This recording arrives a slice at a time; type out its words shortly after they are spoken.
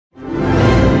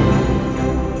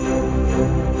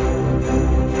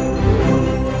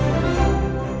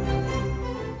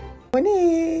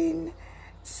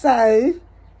So,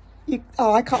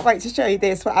 I can't wait to show you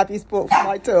this, what Abby's bought for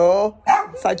my door.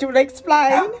 So, do you want to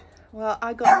explain? Well,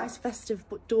 I got a nice festive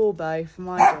door bow for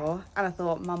my door, and I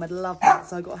thought Mum would love that,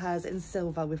 so I got hers in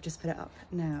silver. We've just put it up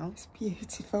now. It's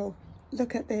beautiful.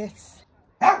 Look at this.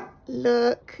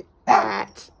 Look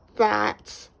at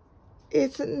that.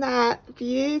 Isn't that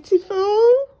beautiful?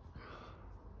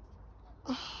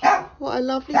 Oh, what a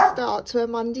lovely start to a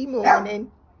Monday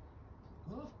morning.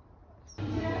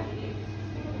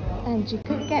 And you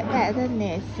couldn't get better than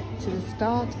this to the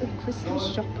start of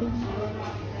Christmas shopping.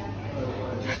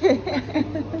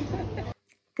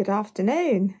 Good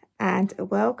afternoon and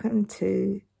welcome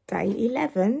to day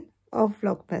 11 of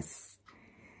Vlogmas.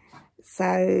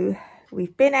 So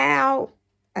we've been out,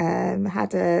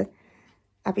 Abby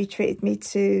treated me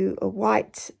to a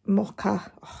white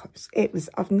mocha. Oh,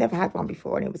 I've never had one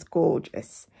before and it was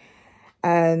gorgeous.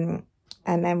 And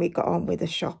then we got on with the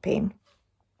shopping.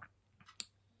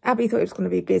 Abby thought it was going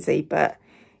to be busy, but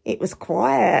it was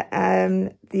quiet.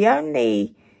 The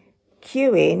only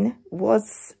queuing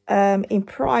was in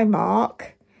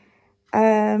Primark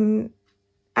and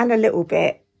a little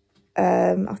bit.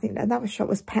 I think another shop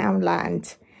was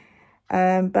Poundland.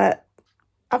 But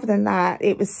other than that,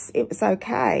 it was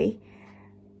okay.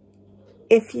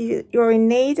 If you're in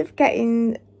need of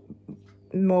getting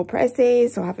more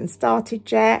prezzies or haven't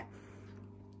started yet,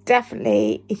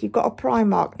 definitely, if you've got a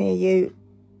Primark near you,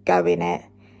 go in it.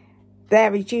 They're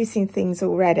reducing things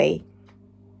already.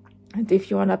 And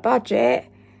if you're on a budget,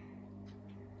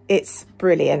 it's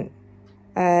brilliant.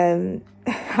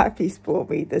 Abby's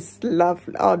bought me this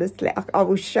lovely, honestly, I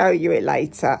will show you it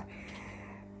later.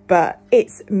 But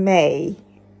it's me.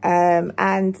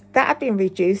 And that had been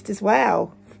reduced as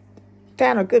well.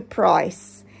 Down a good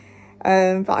price.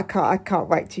 But I can't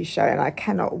wait to show it. And I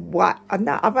cannot wait.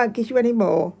 I won't give you any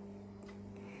more.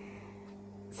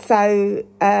 So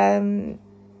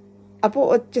I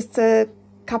bought just a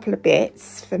couple of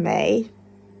bits for me.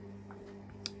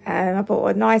 I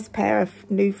bought a nice pair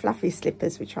of new fluffy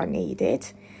slippers, which I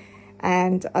needed.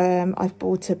 And I've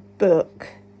bought a book,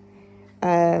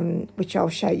 which I'll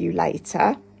show you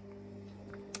later.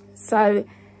 So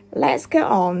let's get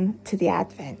on to the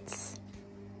Advents.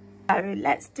 So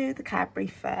let's do the Cadbury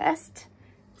first.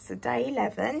 So day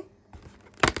 11.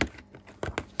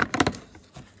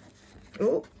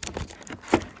 Oh,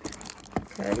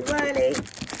 curly whirly.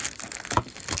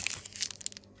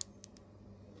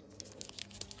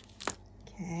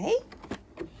 Okay.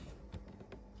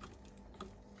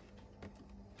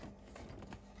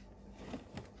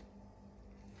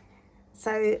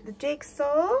 So the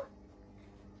jigsaw,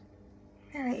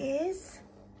 there it is.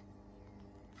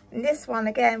 And this one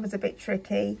again was a bit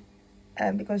tricky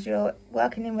because you're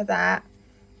working in with that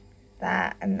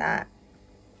and that.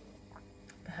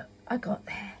 But I got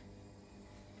there.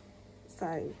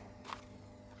 So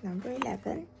number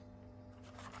 11.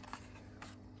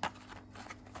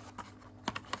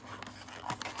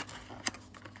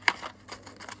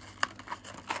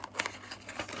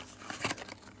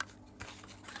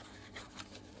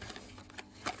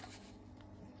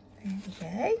 There we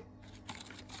go.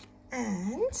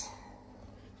 And,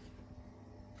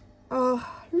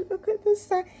 oh, look at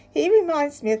this. He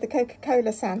reminds me of the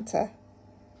Coca-Cola Santa.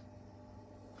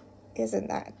 Isn't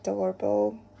that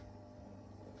adorable?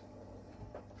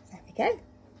 There we go.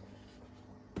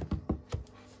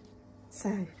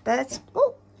 So, Bird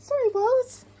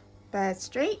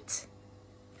Street.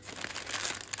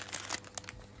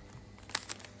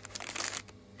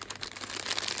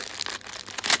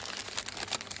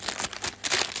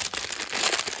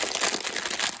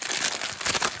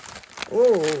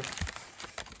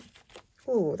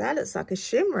 Oh, that looks like a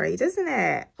shimmery, doesn't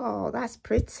it? Oh, that's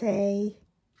pretty.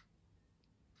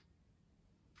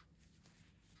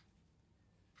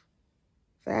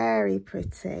 Very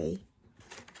pretty.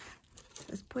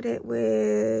 Let's put it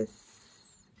with,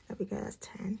 there we go, that's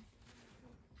 10.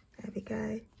 There we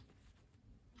go.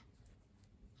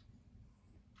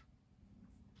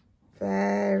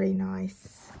 Very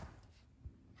nice.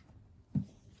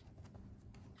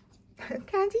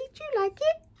 Candy, do you like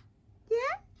it?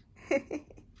 Yeah?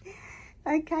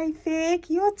 Okay, Fig,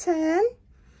 your turn.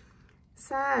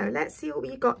 So, let's see what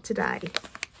we got today.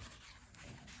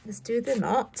 Let's do the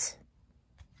knot.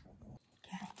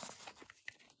 Okay.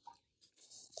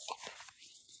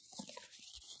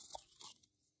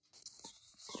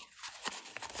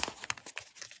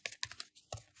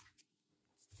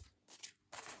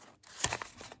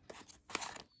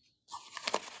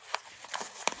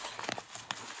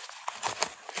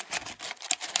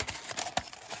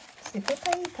 Zipper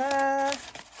paper.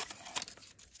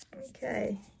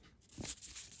 Okay.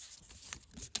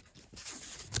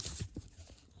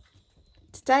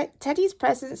 Teddy's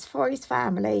presents for his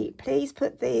family. Please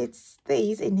put these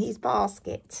in his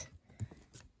basket.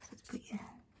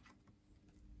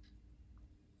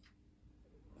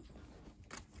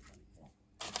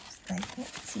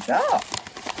 What's he got?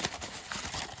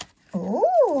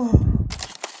 Oh!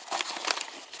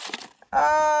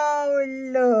 Oh,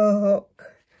 look!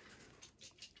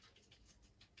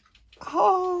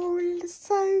 Oh,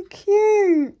 so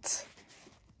cute!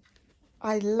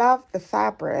 I love the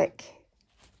fabric.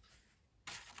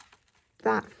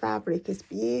 That fabric is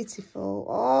beautiful.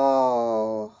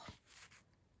 Oh.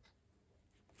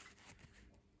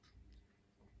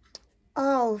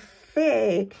 Oh,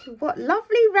 Fig, what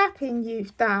lovely wrapping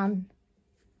you've done.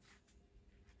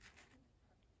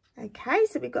 Okay,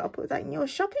 so we've got to put that in your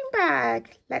shopping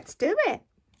bag. Let's do it.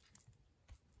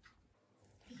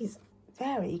 He's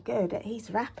very good at his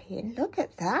wrapping. Look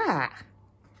at that.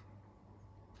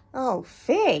 Oh,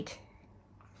 Fig.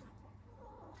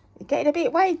 You're getting a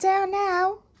bit weighed down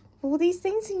now. All these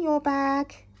things in your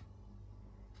bag.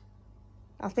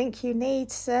 I think you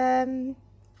need a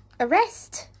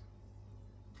rest.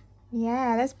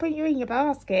 Yeah, let's put you in your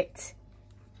basket.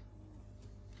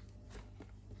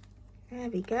 There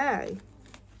we go.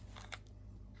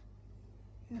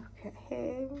 Look at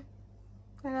him.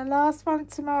 And the last one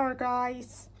tomorrow,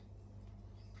 guys.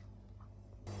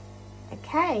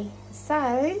 Okay,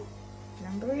 so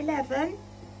number 11.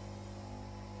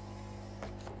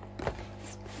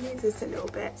 Let's move this a little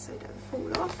bit so it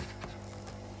don't fall off.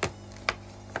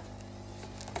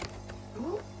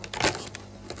 Oh.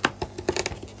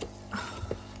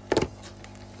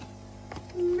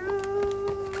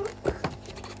 Look.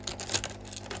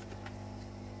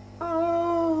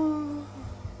 Oh.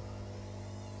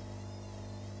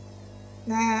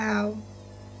 Now,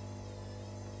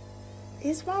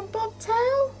 is one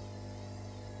bobtail?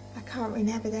 I can't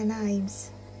remember their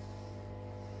names.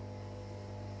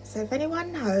 So if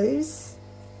anyone knows,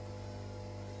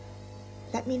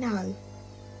 let me know.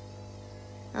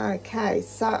 Okay,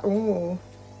 so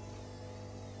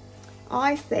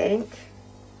I think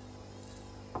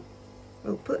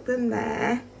we'll put them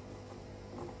there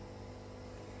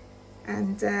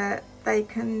and they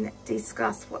can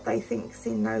discuss what they think's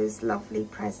in those lovely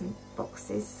present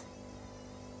boxes.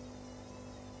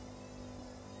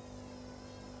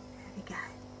 There we go.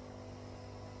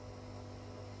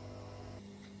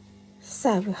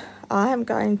 So I am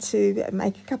going to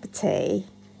make a cup of tea.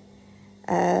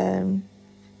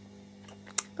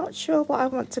 Not sure what I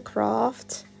want to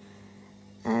craft,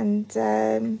 and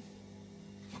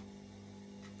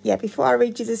yeah, before I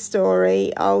read you the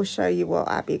story, I'll show you what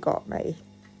Abby got me.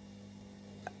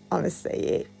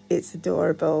 Honestly, it's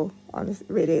adorable. Honestly,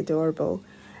 really adorable.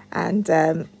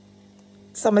 And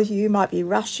some of you might be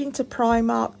rushing to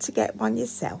Primark to get one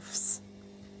yourselves.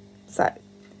 So,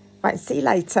 right, see you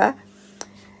later.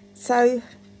 So,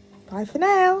 bye for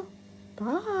now.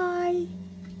 Bye.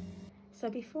 So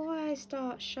before I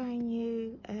start showing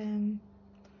you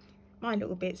my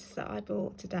little bits that I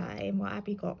bought today and what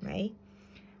Abby got me,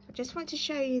 I just want to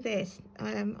show you this.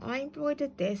 I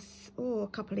embroidered this a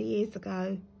couple of years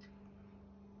ago,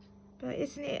 but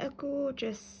isn't it a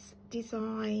gorgeous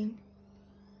design?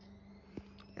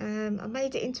 I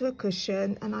made it into a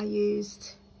cushion and I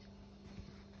used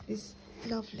this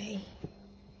lovely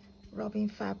robin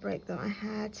fabric that I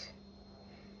had.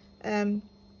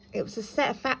 It was a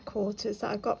set of fat quarters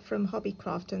that I got from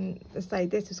Hobbycraft, and I say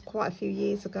this was quite a few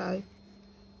years ago.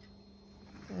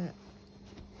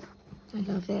 I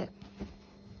love it.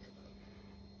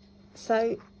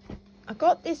 So I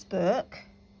got this book.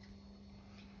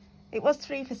 It was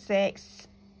 3 for £6,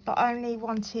 but I only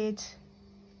wanted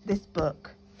this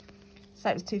book,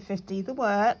 so it was £2.50. The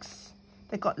works.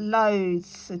 They've got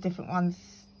loads of different ones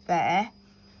there.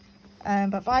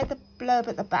 But by the blurb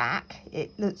at the back,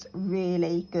 it looks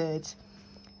really good.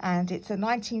 And it's a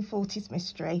 1940s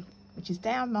mystery, which is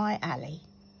down my alley.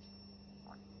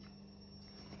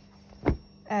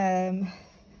 I've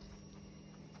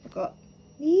got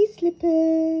these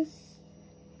slippers.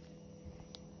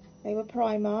 They were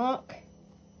Primark.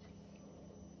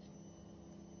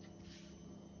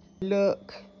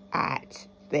 Look at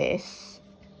this.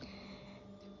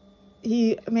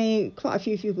 I mean, quite a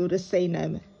few people would have seen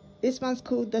them. This one's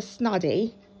called the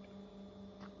Snuddy.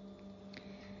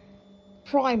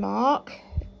 Primark.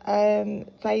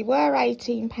 They were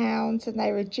 £18 and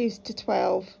they reduced to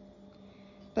 12.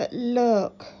 But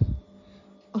look,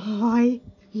 I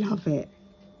love it.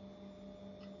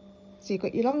 So you've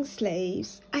got your long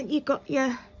sleeves and you've got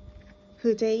your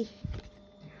hoodie.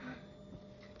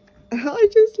 I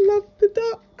just love the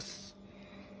ducks.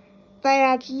 they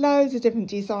had loads of different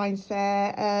designs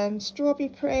there. Strawberry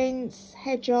prints,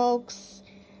 hedgehogs,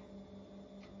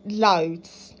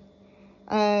 loads.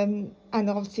 And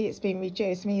obviously it's been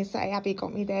reduced. I mean, you say Abby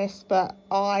got me this, but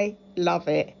I love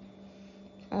it.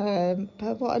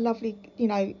 But what a lovely, you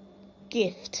know,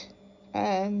 gift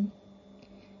to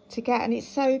get. And it's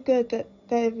so good that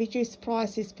they reduced the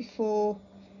prices before,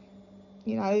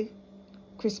 you know,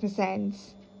 Christmas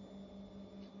ends.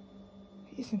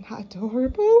 Isn't that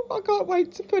adorable? I can't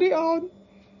wait to put it on.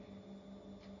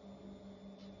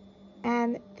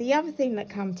 And the other thing that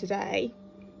came today,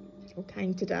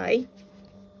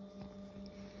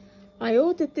 I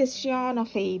ordered this yarn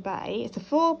off eBay. It's a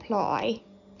 4-ply,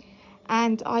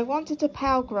 and I wanted a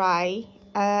pale grey,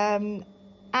 and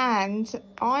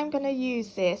I'm going to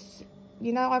use this.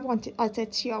 You know, I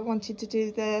said to you I wanted to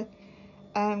do the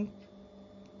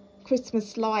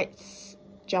Christmas lights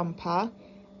jumper,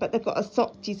 but they've got a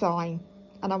sock design,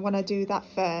 and I want to do that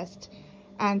first.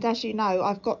 And as you know,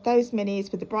 I've got those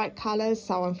minis with the bright colours,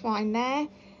 so I'm fine there.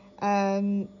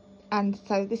 And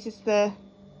so this is the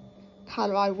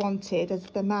colour I wanted as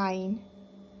the main.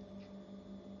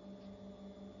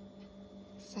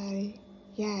 So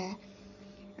yeah,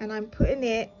 and I'm putting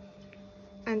it.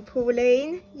 And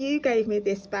Pauline, you gave me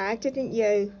this bag, didn't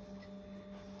you?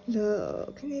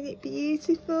 Look, isn't it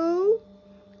beautiful?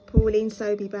 Pauline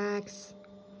Sobe bags.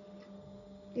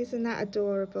 Isn't that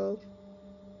adorable?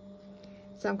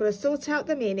 So I'm going to sort out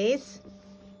the minis.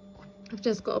 I've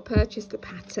just got to purchase the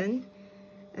pattern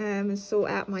and sort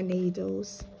out my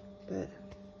needles. But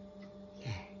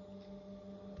yeah.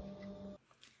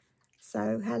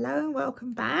 So hello and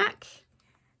welcome back.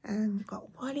 I've got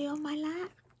Wally on my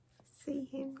lap. See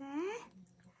him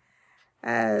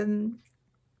there.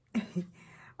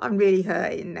 I'm really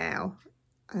hurting now.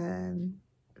 I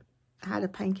had a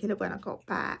painkiller when I got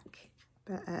back,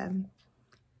 but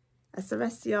as the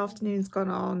rest of the afternoon's gone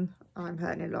on, I'm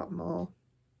hurting a lot more,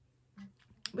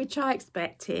 which I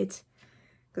expected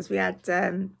because we had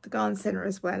the garden centre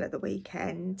as well at the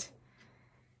weekend.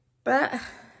 But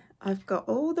I've got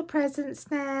all the presents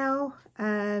now.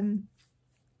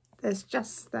 There's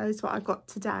just those what I got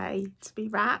today to be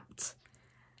wrapped.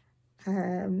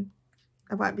 I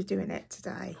won't be doing it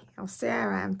today. I'll see how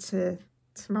I am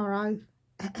tomorrow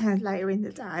later in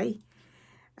the day.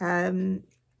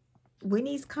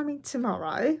 Winnie's coming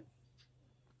tomorrow.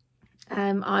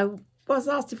 I was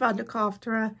asked if I'd look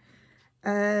after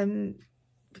her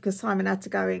because Simon had to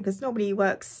go in, because normally he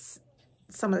works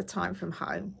some of the time from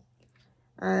home.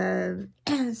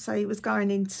 So he was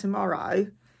going in tomorrow.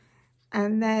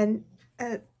 And then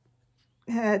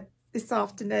this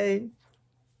afternoon,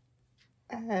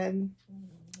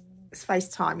 it's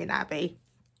FaceTiming Abby.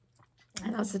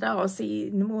 And I said, oh, I'll see you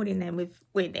in the morning then with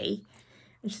Winnie.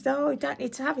 And she said, oh, you don't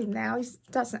need to have him now. He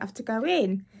doesn't have to go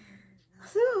in. I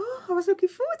said, oh, I was looking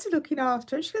forward to looking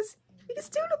after him. She goes, you can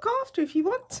still look after if you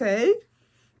want to.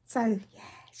 So, yeah,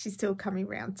 she's still coming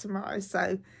round tomorrow.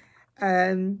 So,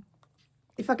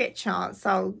 if I get a chance,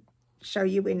 I'll show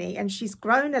you Winnie. And she's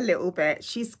grown a little bit.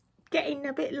 She's getting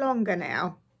a bit longer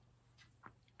now.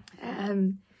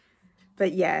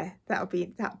 But yeah, that'll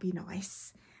be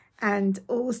nice. And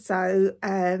also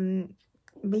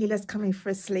Mila's coming for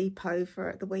a sleepover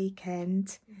at the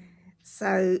weekend,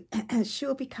 so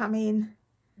she'll be coming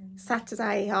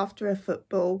Saturday after her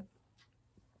football.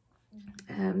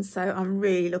 So I'm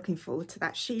really looking forward to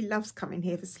that. She loves coming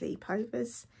here for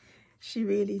sleepovers, she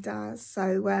really does.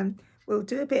 So we'll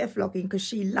do a bit of vlogging because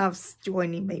she loves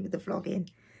joining me with the vlogging.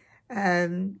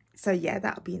 So yeah,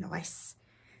 that'll be nice.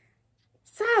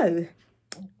 So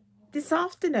this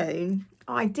afternoon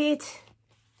I did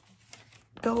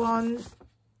go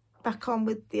back on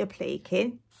with the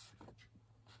appliquing,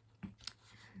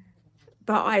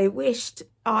 but I wished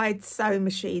I'd sewing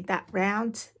machined that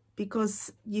round,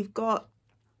 because you've got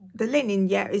the linen,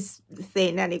 yeah, is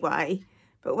thin anyway,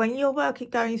 but when you're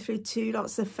going through 2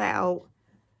 lots of felt,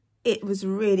 it was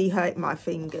really hurting my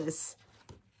fingers.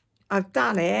 I've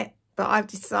done it, but I've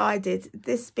decided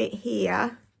this bit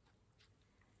here,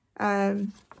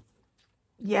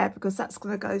 yeah, because that's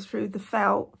going to go through the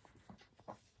felt.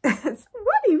 What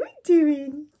are you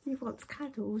doing? He wants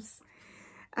cuddles.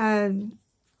 Going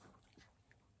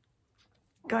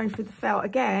through the felt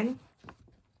again.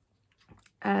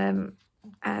 And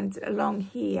along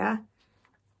here,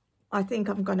 I think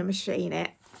I'm going to machine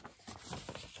it,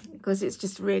 because it's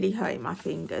just really hurting my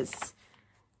fingers.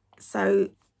 So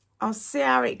I'll see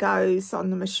how it goes on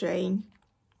the machine.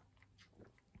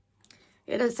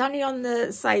 It's only on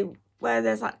the, say, where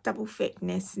there's like double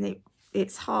thickness, and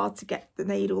it's hard to get the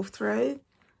needle through.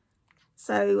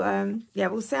 So yeah,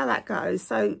 we'll see how that goes.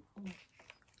 So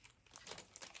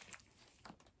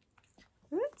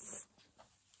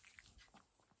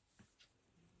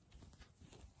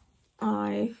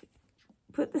I've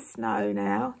put the snow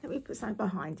now. Let me put something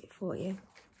behind it for you.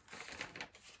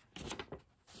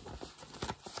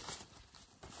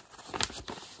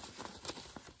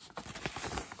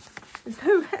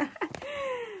 So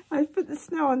I've put the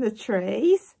snow on the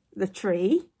tree,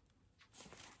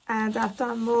 and I've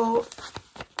done more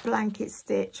blanket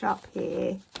stitch up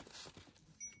here.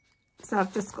 So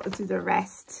I've just got to do the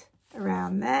rest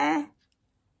around there.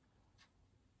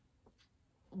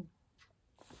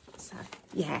 So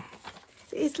yeah,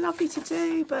 it's lovely to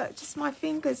do, but just my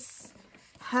fingers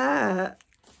hurt.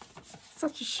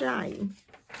 Such a shame,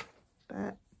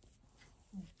 but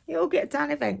it'll get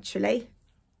done eventually.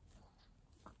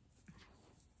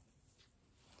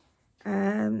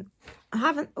 I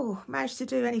haven't managed to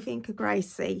do anything for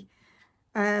Gracie.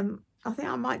 I think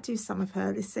I might do some of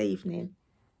her this evening.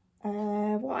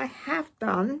 What I have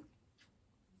done,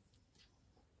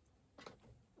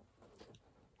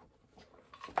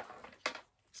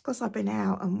 it's because I've been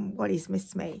out and Wally's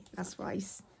missed me. That's why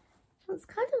it's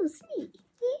cuddles, isn't it?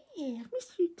 Yeah, I've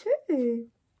missed you too.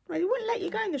 Well, he wouldn't let you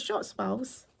go in the short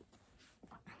spells.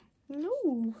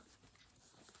 No.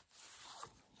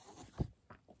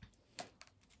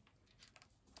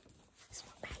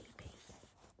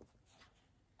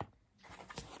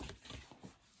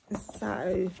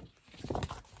 So,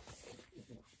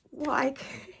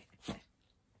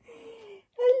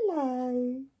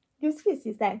 hello. Give us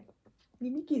kisses then.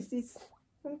 Give me kisses.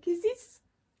 Some kisses.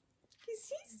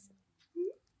 Kisses.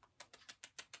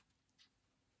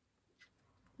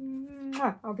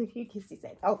 I'll give you kisses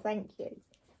then. Oh, thank you.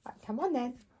 Right, come on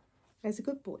then. There's a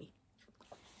good boy.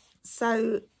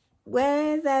 So,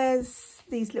 where there's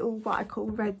these little, what I call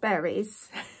red berries.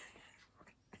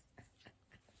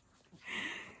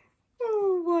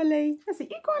 Oh, Wally. That's it.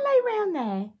 You've got to lay round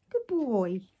there. Good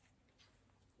boy.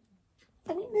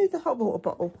 Let me move the hot water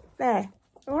bottle. There.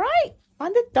 All right.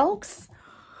 Find the dogs.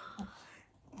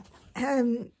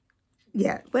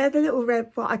 Yeah, where the little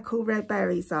red, what I call red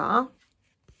berries are,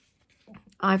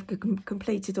 I've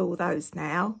completed all those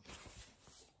now.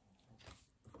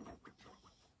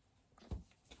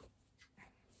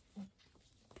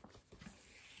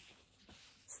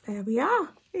 So there we are.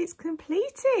 It's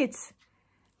completed.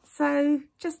 So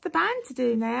just the band to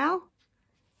do now.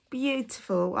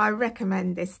 Beautiful. I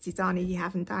recommend this design if you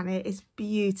haven't done it. It's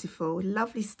beautiful.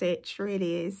 Lovely stitch,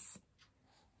 really is.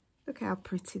 Look how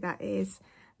pretty that is.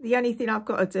 The only thing I've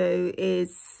got to do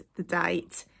is the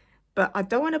date, but I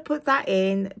don't want to put that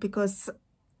in because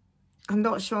I'm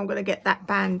not sure I'm going to get that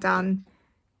band done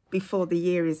before the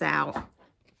year is out.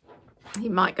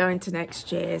 It might go into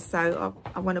next year, so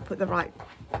I want to put the right...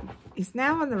 He's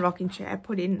now on the rocking chair,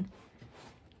 putting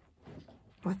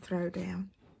my throw down.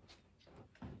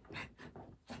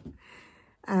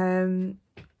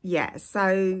 Yeah,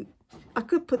 so I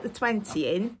could put the 20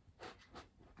 in,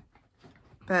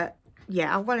 but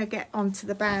yeah, I want to get onto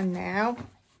the band now,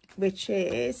 which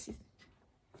is,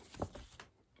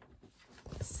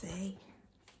 let's see,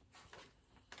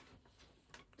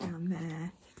 down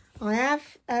there. I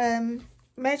have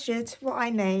measured what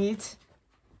I need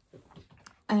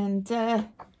and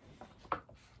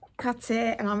cut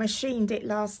it, and I machined it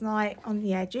last night on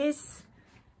the edges,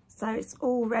 so it's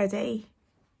all ready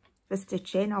for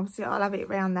stitching. Obviously I'll have it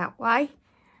round that way,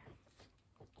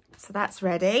 so that's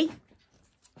ready.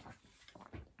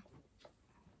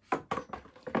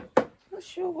 Not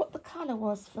sure what the colour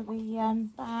was for the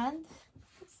band.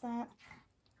 What's that?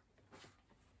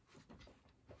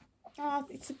 Oh,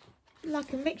 it's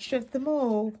like a mixture of them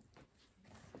all,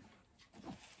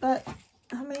 but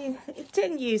I mean, it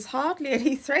didn't use hardly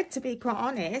any thread, to be quite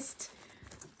honest.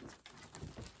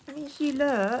 I mean, if you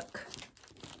look,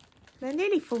 they're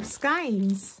nearly full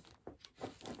skeins.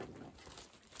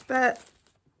 But,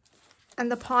 and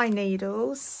the pine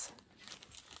needles.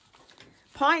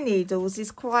 Pine needles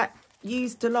is quite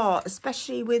used a lot,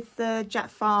 especially with the Jack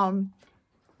Farm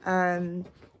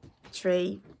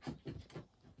tree,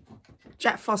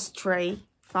 Jack Frost tree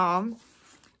farm.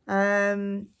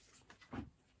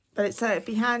 But so it'd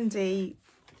be handy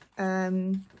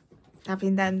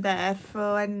having them there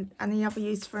for any other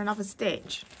use for another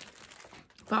stitch.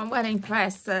 But I'm well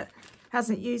impressed that it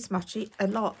hasn't used a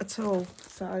lot at all.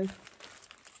 So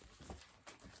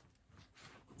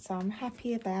I'm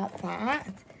happy about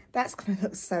that. That's going to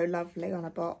look so lovely on a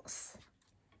box.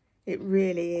 It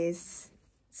really is.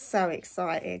 So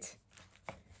excited.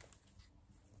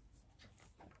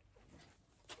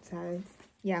 So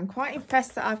yeah, I'm quite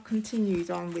impressed that I've continued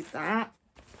on with that.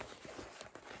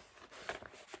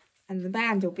 And the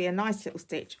band will be a nice little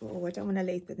stitch. Oh, I don't want to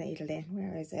leave the needle in.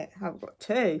 Where is it? I've got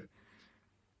two.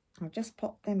 I'll just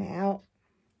pop them out.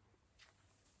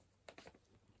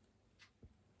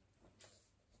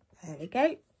 There we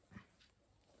go.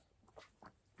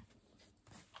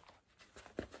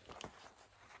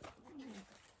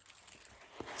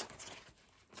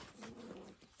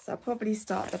 So I'll probably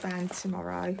start the band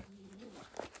tomorrow.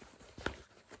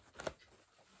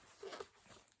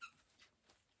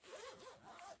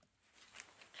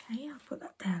 Okay, I'll put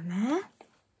that down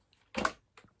there.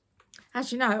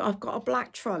 As you know, I've got a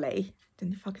black trolley.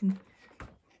 Don't know if I can...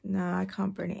 No, I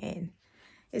can't bring it in.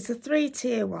 It's a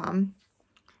 3-tier one.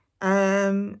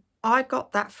 I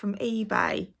got that from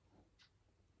eBay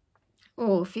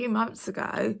a few months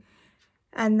ago.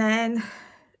 And then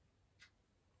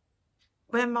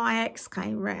when my ex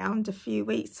came round a few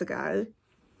weeks ago,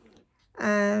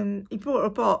 he brought a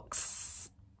box,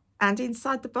 and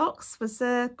inside the box was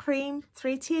a cream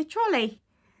 3-tier trolley,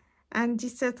 and he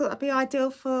said, I thought that'd be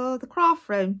ideal for the craft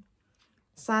room.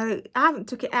 So I haven't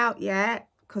took it out yet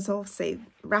because obviously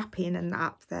wrapping and that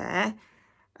up there,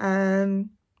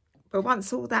 but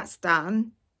once all that's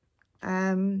done,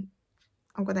 I'm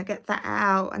going to get that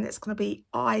out, and it's going to be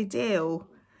ideal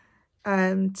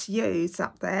to use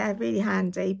up there, really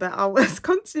handy. But I was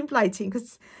contemplating,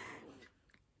 because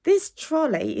this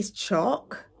trolley is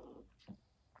chock,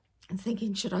 and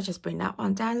thinking, should I just bring that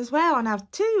one down as well and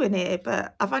have 2 in here?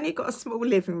 But I've only got a small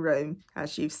living room,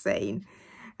 as you've seen,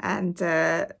 and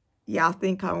yeah, I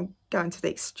think I'm going to the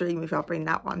extreme if I bring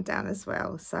that one down as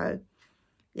well. So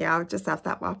yeah, I'll just have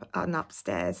that one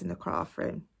upstairs in the craft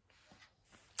room.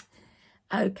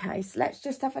 Okay, so let's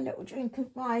just have a little drink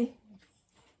of my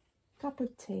cup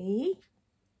of tea.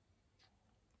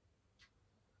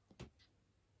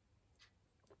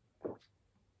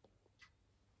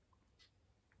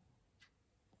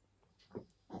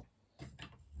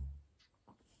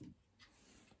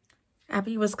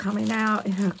 Abby was coming out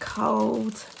in her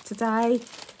cold today,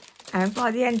 and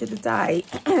by the end of the day,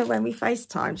 when we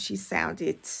FaceTimed, she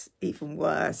sounded even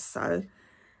worse. So,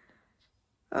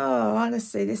 oh,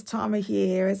 honestly, this time of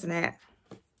year, isn't it?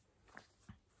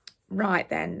 Right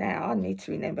then, now I need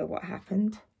to remember what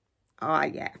happened. Oh,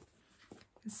 yeah.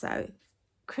 So,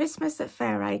 Christmas at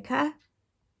Fairacre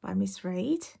by Miss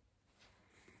Reed.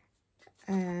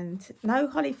 And no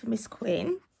holly for Miss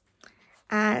Quinn.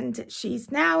 And she's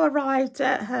now arrived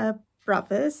at her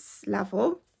brother's,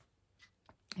 Lovell,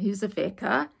 who's a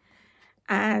vicar.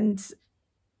 And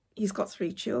he's got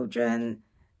 3 children.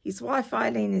 His wife,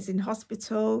 Eileen, is in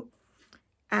hospital.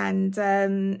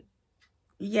 And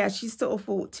yeah, she's sort of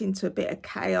walked into a bit of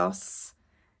chaos,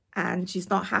 and she's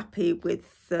not happy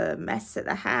with the mess at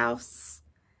the house.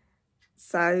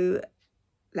 So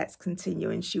let's continue.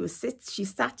 And she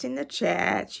sat in the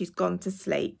chair. She's gone to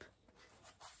sleep.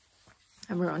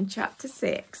 And we're on chapter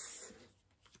 6.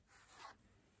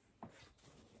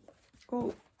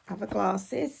 Oh, have a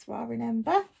glasses while I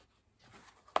remember.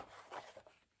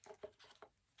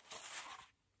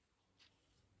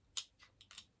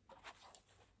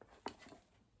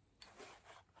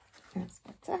 That's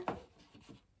better.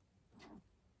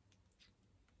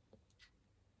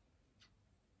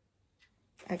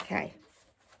 Okay.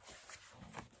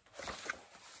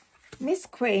 Miss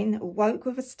Quinn woke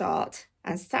with a start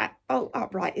and sat bolt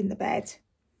upright in the bed.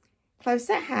 Close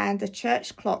at hand, a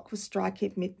church clock was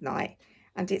striking midnight,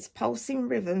 and its pulsing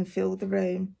rhythm filled the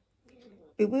room.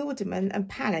 Bewilderment and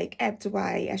panic ebbed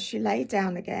away as she lay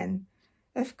down again.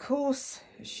 Of course,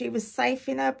 she was safe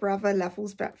in her brother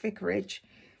Lovell's vicarage.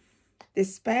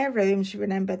 This spare room, she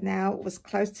remembered now, was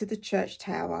close to the church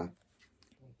tower.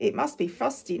 It must be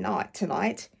frosty night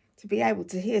tonight to be able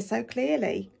to hear so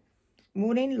clearly.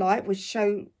 Morning light would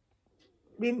show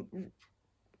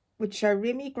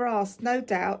rimy grass, no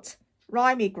doubt,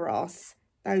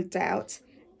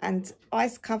 and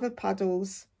ice-covered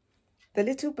puddles. The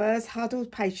little birds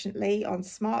huddled patiently on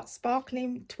smart,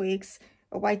 sparkling twigs,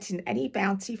 awaiting any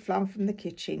bounty flung from the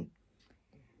kitchen.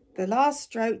 The last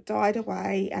stroke died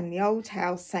away, and the old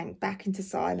house sank back into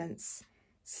silence.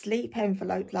 Sleep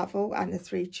enveloped Lovell and the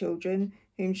 3 children,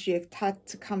 whom she had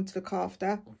to come to look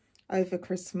after over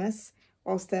Christmas,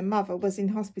 whilst their mother was in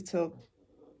hospital.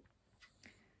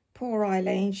 Poor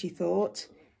Eileen, she thought.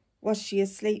 Was she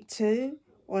asleep too,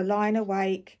 or lying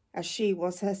awake as she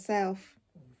was herself?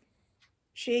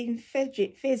 She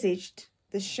envisaged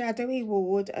the shadowy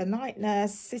ward, a night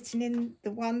nurse sitting in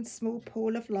the one small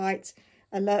pool of light,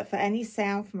 alert for any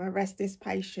sound from a restless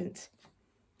patient.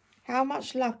 How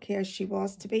much luckier she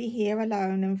was to be here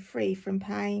alone and free from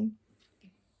pain.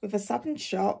 With a sudden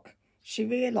shock, she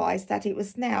realised that it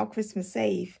was now Christmas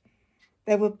Eve.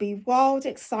 There would be wild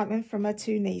excitement from her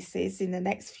 2 nieces in the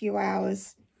next few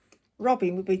hours.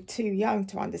 Robin would be too young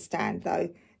to understand, though.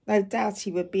 No doubt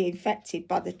he would be infected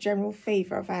by the general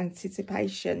fever of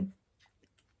anticipation.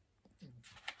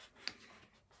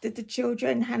 Did the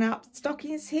children hang up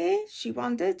stockings here, she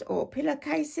wondered, or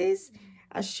pillowcases,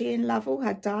 as she and Lovell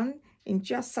had done in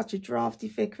just such a drafty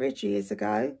vicarage years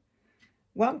ago?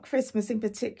 One Christmas in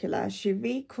particular she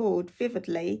recalled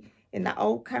vividly in that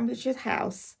old Cambridgeshire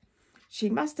house. She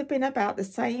must have been about the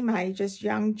same age as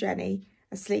young Jenny,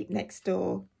 asleep next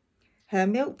door. Her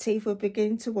milk teeth were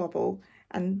beginning to wobble,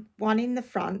 and one in the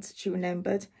front, she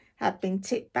remembered, had been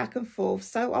tipped back and forth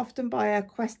so often by her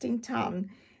questing tongue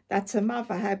that her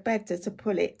mother had begged her to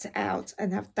pull it out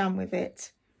and have done with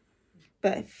it.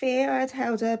 But fear had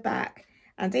held her back,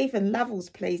 and even Lovell's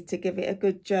pleas to give it a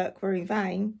good jerk were in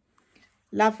vain.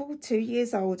 Lovell, 2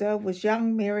 years older, was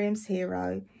young Miriam's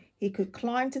hero. He could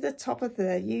climb to the top of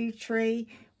the yew tree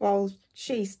while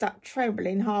she stuck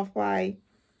trembling halfway.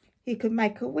 He could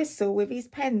make a whistle with his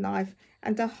penknife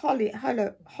and a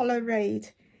hollow reed.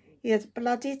 He had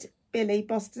blooded Billy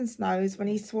Boston's nose when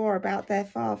he swore about their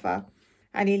father,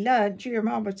 and he learnt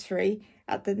geometry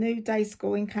at the new day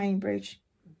school in Cambridge.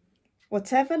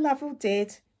 Whatever Lovell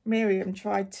did, Miriam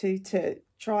tried to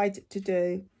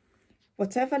do.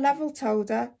 Whatever Lovell told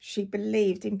her, she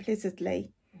believed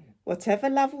implicitly. Whatever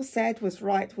Lovell said was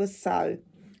right was so,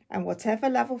 and whatever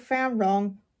Lovell found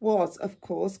wrong was, of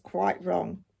course, quite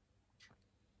wrong.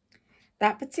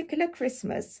 That particular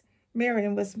Christmas,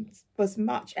 Miriam was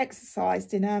much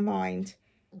exercised in her mind.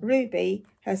 Ruby,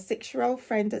 her 6-year-old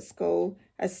friend at school,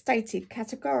 had stated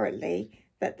categorically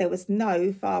that there was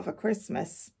no Father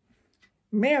Christmas.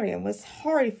 Miriam was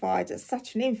horrified at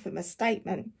such an infamous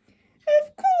statement.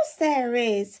 "Of course there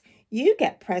is. You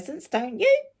get presents, don't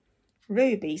you?"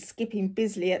 Ruby, skipping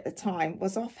busily at the time,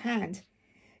 was offhand.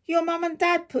 "Your mum and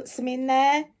dad puts them in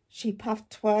there," she puffed,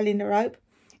 twirling the rope.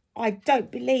 "I don't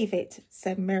believe it,"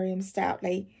 said Miriam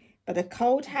stoutly, but a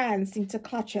cold hand seemed to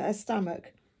clutch at her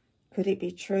stomach. Could it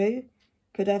be true?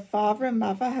 Could her father and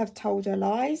mother have told her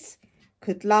lies?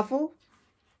 Could Lovell?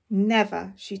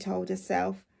 Never, she told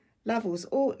herself.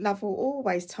 Lovell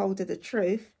always told her the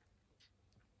truth.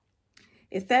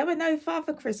 If there were no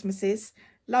Father Christmases,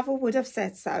 Lovell would have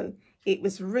said so. It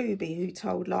was Ruby who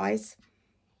told lies.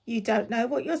 "You don't know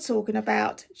what you're talking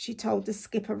about," she told the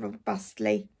skipper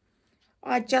robustly.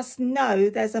 "I just know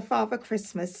there's a Father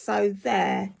Christmas, so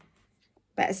there."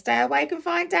 "Better stay awake and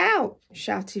find out,"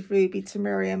 shouted Ruby to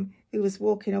Miriam, who was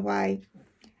walking away.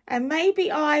 "And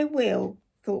maybe I will,"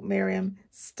 thought Miriam,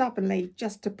 stubbornly,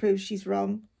 just to prove she's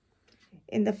wrong.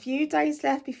 In the few days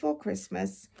left before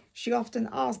Christmas, she often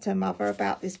asked her mother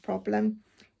about this problem,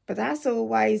 but as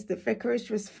always, the vicarage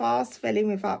was fast filling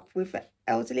with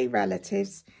elderly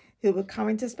relatives who were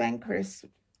coming to spend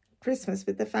Christmas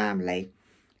with the family,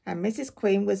 and Mrs.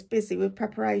 Queen was busy with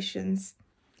preparations.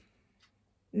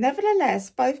 Nevertheless,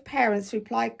 both parents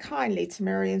replied kindly to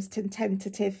Miriam's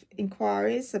tentative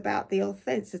inquiries about the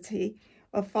authenticity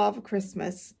of Father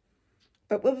Christmas,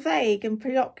 but were vague and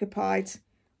preoccupied.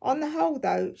 On the whole,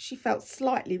 though, she felt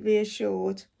slightly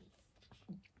reassured.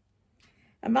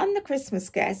 Among the Christmas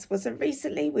guests was a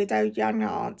recently widowed young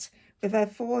aunt with her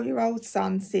 4-year-old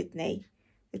son, Sidney.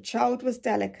 The child was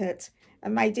delicate,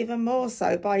 and made even more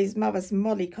so by his mother's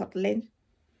mollycoddling.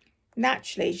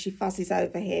 "Naturally, she fusses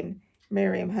over him,"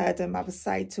 Miriam heard her mother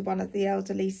say to one of the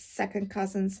elderly second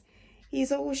cousins.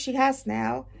 "He's all she has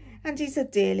now, and he's a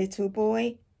dear little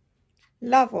boy."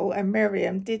 Lovell and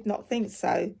Miriam did not think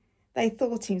so. They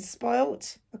thought him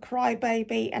spoilt, a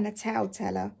crybaby and a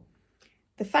tale-teller.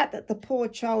 The fact that the poor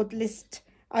child lisped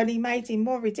only made him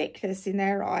more ridiculous in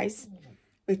their eyes.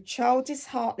 With childish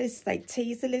heartless, they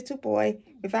teased the little boy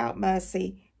without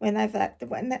mercy whenever they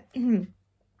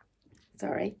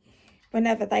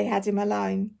had him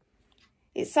alone.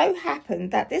 It so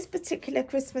happened that this particular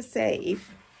Christmas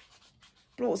Eve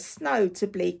brought snow to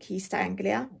bleak East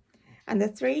Anglia, and the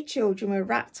 3 children were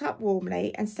wrapped up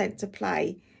warmly and sent to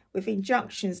play, with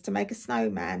injunctions to make a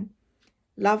snowman.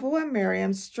 Lovell and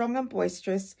Miriam, strong and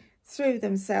boisterous, threw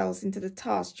themselves into the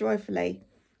task joyfully,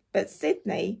 but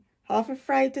Sidney, half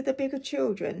afraid of the bigger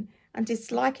children and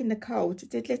disliking the cold,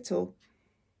 did little.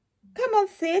 "Come on,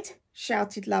 Thid,"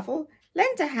 shouted Lovell.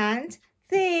 "Lend a hand.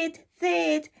 Thid,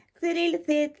 Thid, Thid,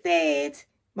 Thid, Thid,"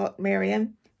 mocked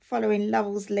Miriam, following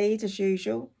Lovell's lead as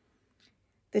usual.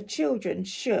 The children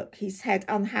shook his head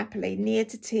unhappily, near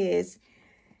to tears.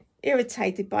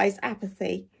 Irritated by his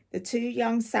apathy, the 2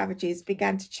 young savages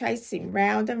began to chase him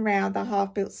round and round the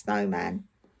half-built snowman.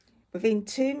 Within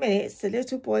 2 minutes, the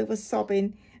little boy was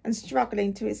sobbing and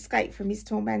struggling to escape from his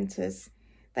tormentors.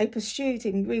 They pursued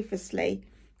him ruthlessly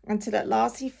until at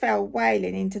last he fell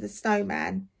wailing into the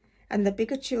snowman, and the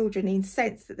bigger children,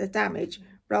 incensed at the damage,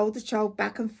 rolled the child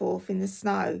back and forth in the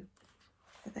snow.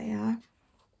 There they are.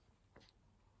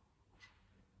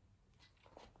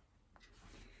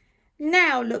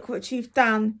 Now look what you've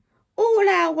done. All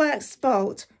our work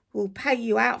spoilt. We'll pay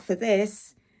you out for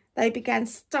this. They began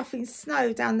stuffing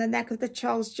snow down the neck of the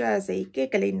child's jersey,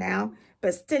 giggling now,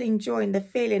 but still enjoying the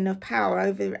feeling of power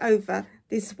over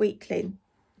this weakling.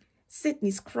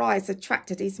 Sydney's cries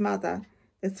attracted his mother.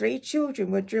 The 3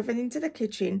 children were driven into the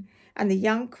kitchen, and the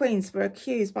young queens were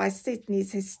accused by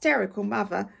Sydney's hysterical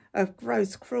mother of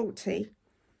gross cruelty.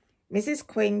 Mrs.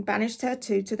 Queen banished her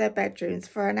 2 to their bedrooms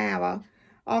for an hour,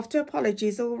 after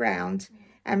apologies all round,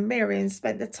 and Miriam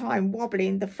spent the time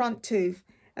wobbling the front tooth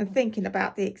and thinking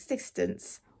about the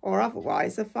existence, or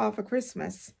otherwise, of Father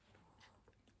Christmas.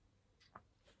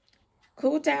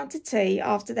 Called down to tea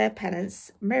after their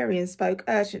penance, Miriam spoke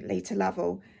urgently to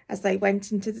Lovell as they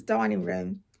went into the dining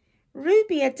room.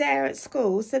 Ruby Adair at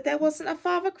school said there wasn't a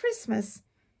Father Christmas.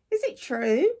 Is it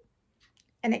true?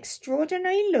 An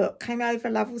extraordinary look came over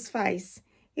Lovell's face.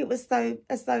 It was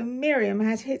as though Miriam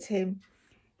had hit him.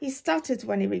 He stuttered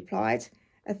when he replied,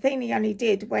 a thing he only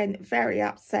did when very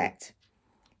upset.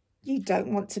 You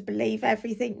don't want to believe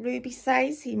everything Ruby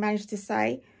says, he managed to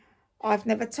say. I've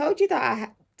never told you that,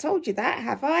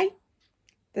 have I?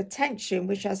 The tension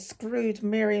which had screwed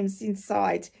Miriam's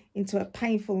inside into a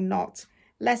painful knot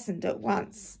lessened at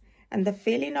once, and the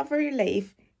feeling of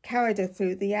relief carried her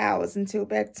through the hours until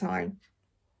bedtime.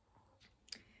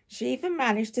 She even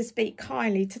managed to speak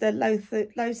kindly to the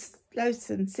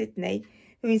loathsome Sydney,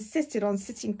 who insisted on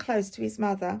sitting close to his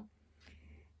mother.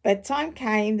 Bedtime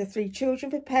came. The 3 children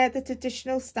prepared the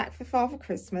traditional snack for Father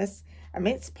Christmas, a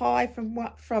mince pie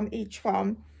from each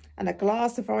one, and a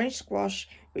glass of orange squash,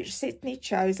 which Sydney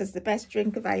chose as the best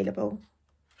drink available.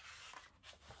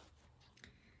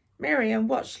 Miriam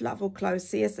watched Lovell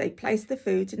closely as they placed the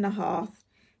food in the hearth.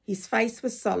 His face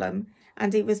was solemn,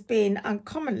 and he was being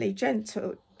uncommonly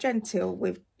gentle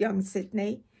with young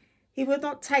Sydney. He would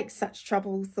not take such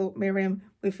trouble, thought Miriam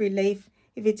with relief,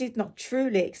 if he did not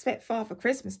truly expect Father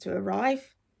Christmas to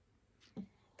arrive.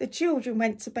 The children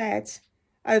went to bed.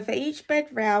 Over each bed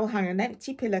rail hung an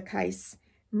empty pillowcase.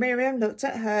 Miriam looked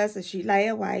at hers as she lay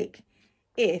awake.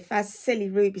 If, as silly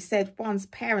Ruby said, one's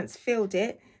parents filled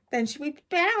it, then she would be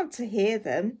bound to hear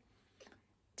them.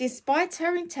 Despite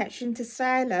her intention to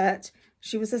stay alert,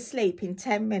 she was asleep in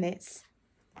 10 minutes.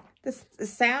 The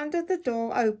sound of the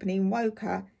door opening woke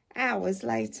her hours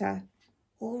later.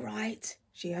 All right,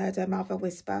 she heard her mother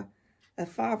whisper. Her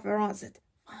father answered,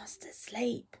 fast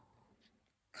asleep.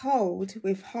 Cold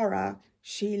with horror,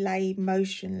 she lay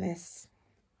motionless.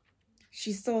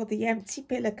 She saw the empty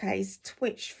pillowcase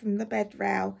twitch from the bed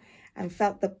rail and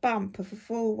felt the bump of a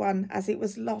full one as it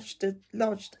was lodged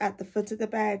at the foot of the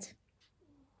bed.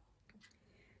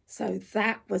 So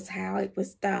that was how it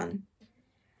was done.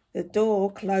 The door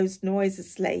closed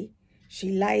noiselessly. She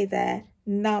lay there,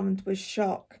 numbed with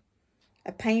shock.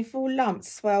 A painful lump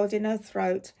swelled in her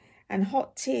throat and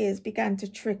hot tears began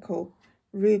to trickle.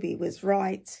 Ruby was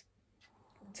right.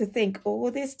 To think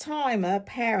all this time her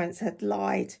parents had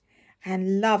lied,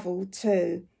 and Lovell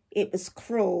too. It was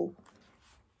cruel.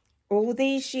 All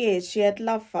these years she had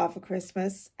loved Father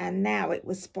Christmas, and now it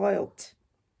was spoilt.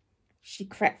 She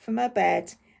crept from her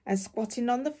bed, and squatting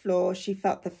on the floor, she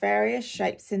felt the various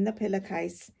shapes in the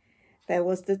pillowcase. There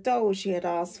was the doll she had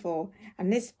asked for,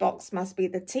 and this box must be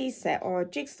the tea set or a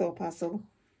jigsaw puzzle.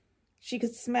 She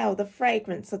could smell the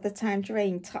fragrance of the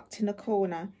tangerine tucked in a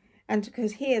corner, and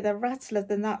could hear the rattle of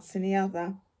the nuts in the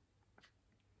other.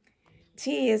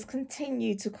 Tears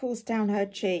continued to course down her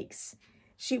cheeks.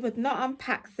 She would not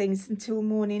unpack things until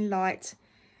morning light.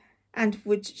 And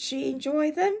would she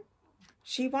enjoy them?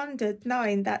 She wondered,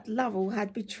 knowing that Lovell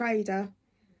had betrayed her.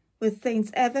 Would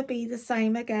things ever be the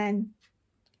same again?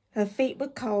 Her feet were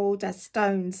cold as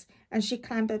stones, and she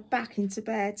clambered back into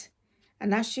bed.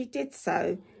 And as she did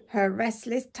so, her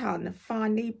restless tongue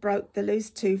finally broke the loose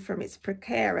tooth from its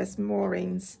precarious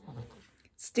moorings.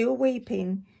 Still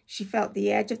weeping, she felt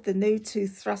the edge of the new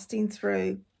tooth thrusting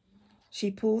through.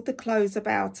 She pulled the clothes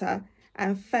about her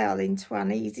and fell into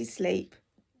uneasy sleep.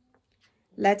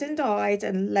 Leaden-eyed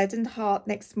and leaden heart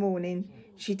next morning,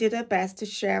 she did her best to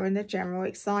share in the general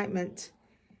excitement.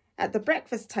 At the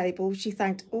breakfast table, she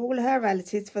thanked all her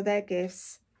relatives for their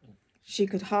gifts. She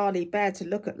could hardly bear to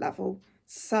look at Lovell,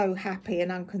 so happy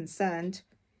and unconcerned.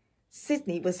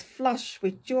 Sydney was flushed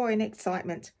with joy and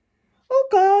excitement. All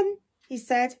gone, he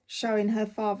said, showing her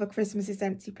Father Christmas's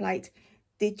empty plate.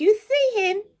 Did you see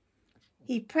him?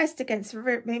 He pressed against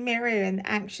Miriam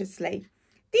anxiously.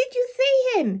 Did you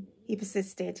see him? He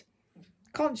persisted.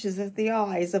 Conscious of the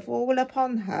eyes of all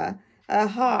upon her, her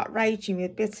heart raging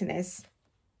with bitterness.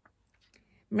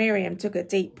 Miriam took a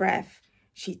deep breath.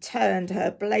 She turned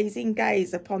her blazing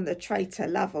gaze upon the traitor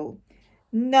Lovell.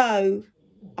 No,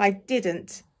 I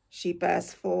didn't, she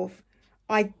burst forth.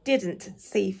 I didn't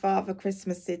see Father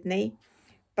Christmas, Sydney,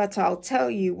 but I'll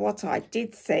tell you what I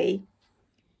did see.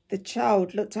 The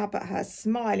child looked up at her,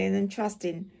 smiling and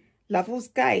trusting. Lovell's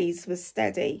gaze was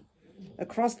steady.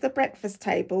 Across the breakfast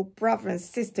table, brother and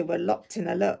sister were locked in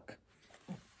a look.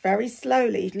 Very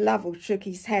slowly, Lovell shook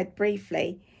his head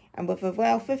briefly, and with a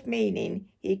wealth of meaning,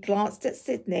 he glanced at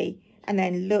Sydney and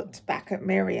then looked back at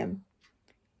Miriam.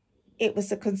 It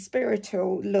was a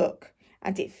conspiratorial look,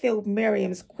 and it filled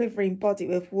Miriam's quivering body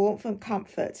with warmth and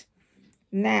comfort.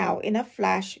 Now, in a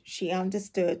flash, she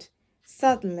understood.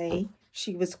 Suddenly,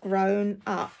 she was grown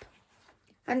up.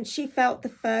 Hadn't she felt the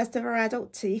first of her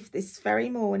adult teeth this very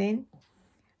morning?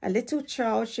 A little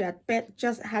child she had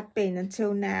just had been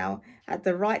until now had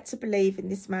the right to believe in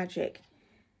this magic.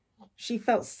 She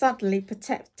felt suddenly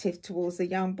protective towards the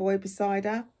young boy beside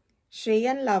her. She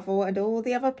and Lovell and all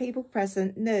the other people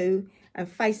present knew and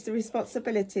faced the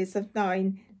responsibilities of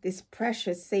knowing this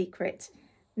precious secret.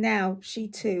 Now she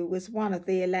too was one of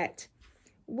the elect.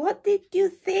 "What did you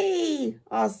see?"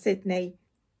 asked Sydney.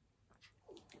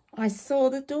 "I saw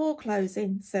the door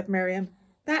closing," said Miriam.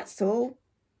 "That's all."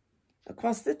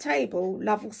 Across the table,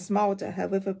 Lovell smiled at her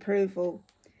with approval.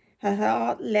 Her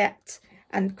heart leapt,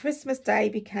 and Christmas Day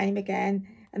became again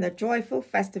and the joyful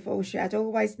festival she had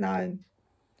always known.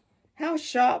 How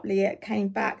sharply it came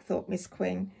back, thought Miss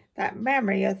Quinn, that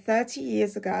memory of 30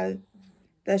 years ago.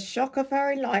 The shock of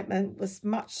her enlightenment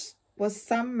was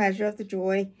some measure of the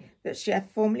joy that she had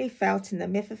formerly felt in the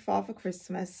myth of Father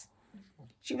Christmas.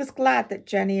 She was glad that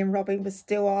Jenny and Robin were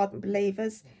still ardent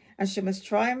believers, and she must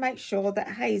try and make sure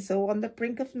that Hazel, on the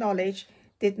brink of knowledge,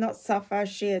 did not suffer as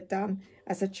she had done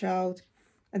as a child,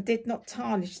 and did not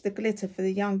tarnish the glitter for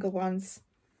the younger ones.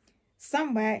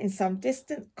 Somewhere in some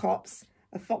distant copse,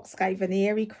 a fox gave an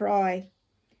eerie cry.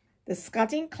 The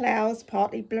scudding clouds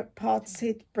parted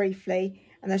briefly,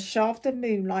 and a shaft of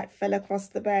moonlight fell across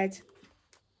the bed.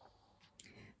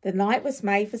 The night was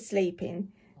made for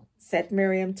sleeping, said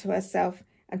Miriam to herself,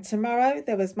 and tomorrow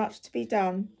there was much to be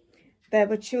done. There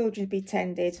were children to be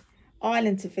tended,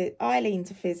 Eileen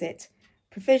to visit,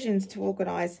 provisions to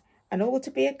organise, and all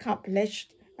to be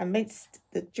accomplished amidst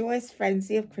the joyous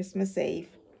frenzy of Christmas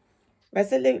Eve.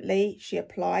 Resolutely, she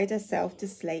applied herself to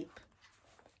sleep.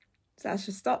 So I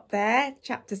shall stop there.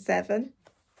 Chapter 7.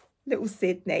 Little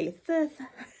Sydney.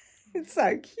 It's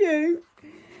so cute.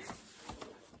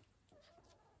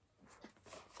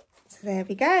 So there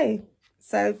we go.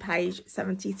 So page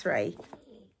 73.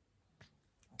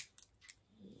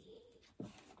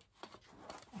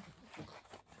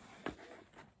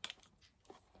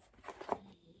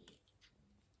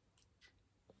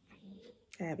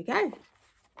 There we go.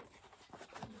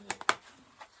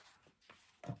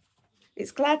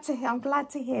 I'm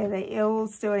glad to hear that you're all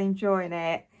still enjoying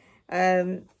it.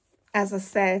 As I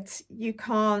said, you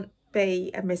can't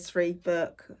be a mystery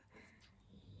book.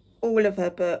 All of her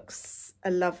books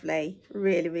are lovely,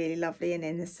 really, really lovely and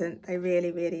innocent. They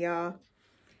really, really are.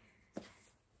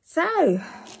 So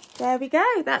there we go.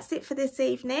 That's it for this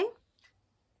evening.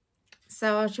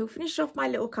 So I shall finish off my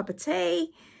little cup of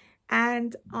tea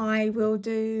and I will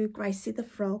do Gracie the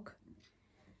Frog.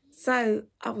 So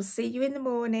I will see you in the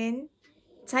morning.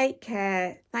 Take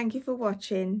care. Thank you for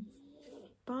watching.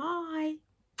 Bye.